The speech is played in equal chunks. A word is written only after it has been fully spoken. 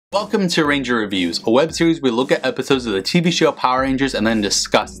Welcome to Ranger Reviews, a web series where we look at episodes of the TV show Power Rangers and then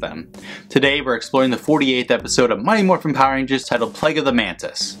discuss them. Today we're exploring the 48th episode of Mighty Morphin Power Rangers titled Plague of the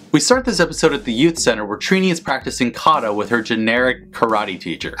Mantis. We start this episode at the youth center where Trini is practicing kata with her generic karate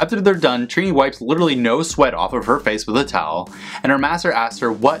teacher. After they're done, Trini wipes literally no sweat off of her face with a towel, and her master asks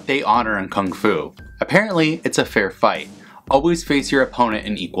her what they honor in Kung Fu. Apparently, it's a fair fight. Always face your opponent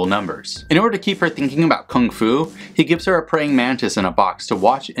in equal numbers. In order to keep her thinking about Kung Fu, he gives her a praying mantis in a box to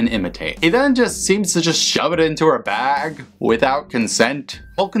watch and imitate. He then seems to shove it into her bag without consent.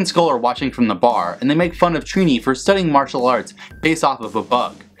 Bulk and Skull are watching from the bar, and they make fun of Trini for studying martial arts based off of a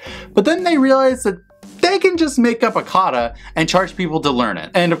bug. But then they realize that they can just make up a kata and charge people to learn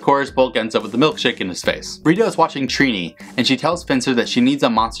it. And of course, Bulk ends up with a milkshake in his face. Rita is watching Trini, and she tells Spencer that she needs a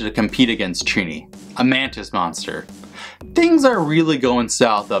monster to compete against Trini. A mantis monster. Things are really going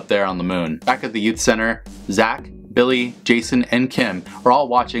south up there on the moon. Back at the youth center, Zach, Billy, Jason, and Kim are all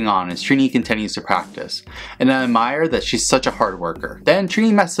watching on as Trini continues to practice, and I admire that she's such a hard worker. Then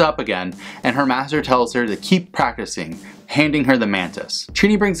Trini messes up again, and her master tells her to keep practicing, handing her the mantis.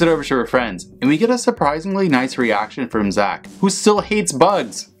 Trini brings it over to her friends, and we get a surprisingly nice reaction from Zach, who still hates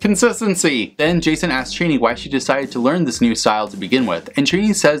bugs. Consistency! Then Jason asks Trini why she decided to learn this new style to begin with, and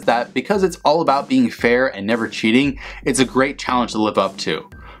Trini says that because it's all about being fair and never cheating, it's a great challenge to live up to.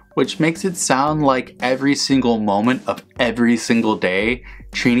 Which makes it sound like every single moment of every single day,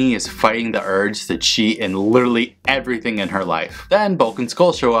 Trini is fighting the urge to cheat in literally everything in her life. Then Bulk and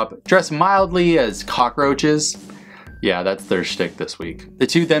Skull show up, dressed mildly as cockroaches. Yeah, that's their shtick this week. The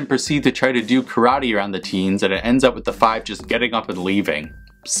two then proceed to try to do karate around the teens, and it ends up with the five just getting up and leaving.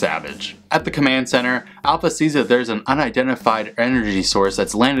 Savage. At the command center, Alpha sees that there's an unidentified energy source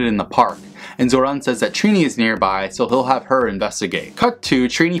that's landed in the park, and Zordon says that Trini is nearby, so he'll have her investigate. Cut to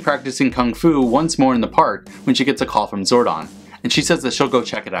Trini practicing Kung Fu once more in the park when she gets a call from Zordon, and she says that she'll go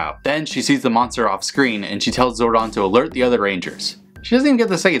check it out. Then she sees the monster off screen, and she tells Zordon to alert the other Rangers. She doesn't even get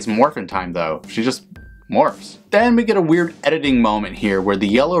to say it's morphin' time though, she just morphs. Then we get a weird editing moment here where the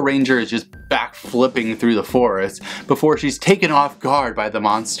Yellow Ranger is just back flipping through the forest before she's taken off guard by the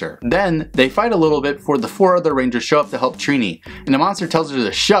monster. Then they fight a little bit before the four other Rangers show up to help Trini, and the monster tells her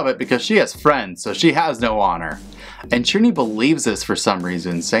to shove it because she has friends, so she has no honor. And Trini believes this for some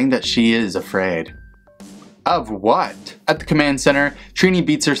reason, saying that she is afraid. Of what? At the command center, Trini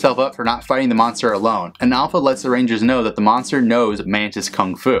beats herself up for not fighting the monster alone, and Alpha lets the Rangers know that the monster knows Mantis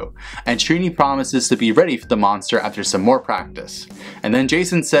Kung Fu, and Trini promises to be ready for the monster after some more practice. And then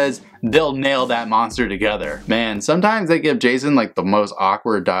Jason says they'll nail that monster together. Man, sometimes they give Jason like the most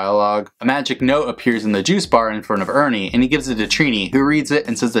awkward dialogue. A magic note appears in the juice bar in front of Ernie, and he gives it to Trini, who reads it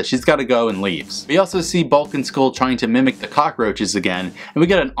and says that she's gotta go and leaves. We also see Bulk and Skull trying to mimic the cockroaches again, and we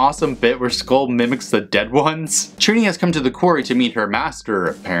get an awesome bit where Skull mimics the dead ones. Trini has come to the quarry to meet her master,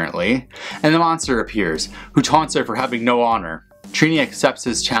 apparently, and the monster appears, who taunts her for having no honor. Trini accepts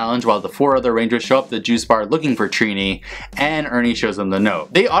his challenge while the four other Rangers show up at the juice bar looking for Trini, and Ernie shows them the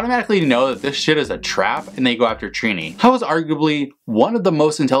note. They automatically know that this shit is a trap, and they go after Trini. How is arguably one of the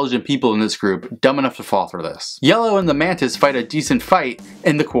most intelligent people in this group dumb enough to fall for this? Yellow and the Mantis fight a decent fight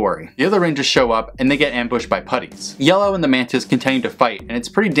in the quarry. The other Rangers show up, and they get ambushed by putties. Yellow and the Mantis continue to fight, and it's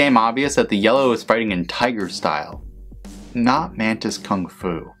pretty damn obvious that the Yellow is fighting in tiger style, not Mantis Kung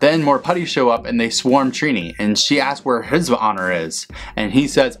Fu. Then more putties show up and they swarm Trini, and she asks where his honor is, and he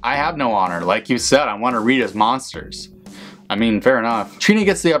says, I have no honor, like you said, I want to read as monsters. I mean, fair enough. Trini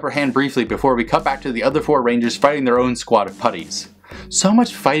gets the upper hand briefly before we cut back to the other four Rangers fighting their own squad of putties. So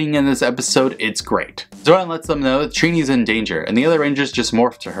much fighting in this episode, it's great. Zordon lets them know that Trini's in danger, and the other Rangers just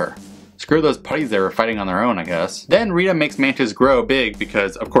morph to her. Screw those putties, they were fighting on their own, I guess. Then Rita makes Mantis grow big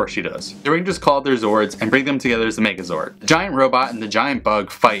because of course she does. The Rangers call their Zords and bring them together as a Megazord. The giant robot and the giant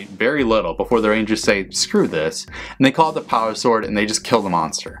bug fight very little before the Rangers say, screw this, and they call it the Power Sword and they just kill the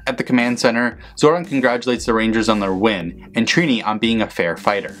monster. At the command center, Zordon congratulates the Rangers on their win and Trini on being a fair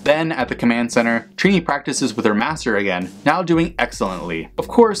fighter. Then at the command center, Trini practices with her master again, now doing excellently. Of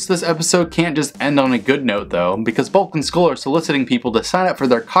course, this episode can't just end on a good note though, because Bulk and Skull are soliciting people to sign up for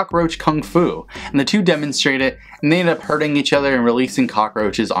their cockroach Kung Fu, and the two demonstrate it, and they end up hurting each other and releasing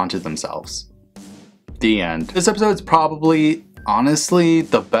cockroaches onto themselves. The end. This episode is probably, honestly,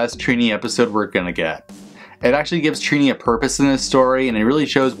 the best Trini episode we're gonna get. It actually gives Trini a purpose in this story, and it really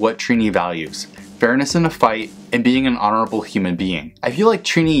shows what Trini values. Fairness in a fight, and being an honorable human being. I feel like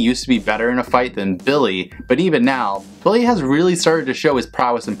Trini used to be better in a fight than Billy, but even now, Billy has really started to show his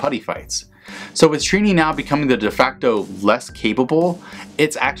prowess in putty fights. So with Trini now becoming the de facto less capable,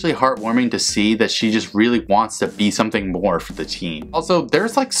 it's actually heartwarming to see that she just really wants to be something more for the team. Also,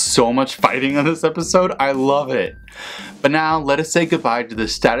 there's like so much fighting on this episode, I love it. But now let us say goodbye to the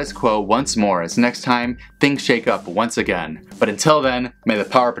status quo once more, as next time things shake up once again. But until then, may the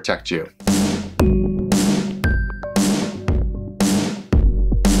power protect you.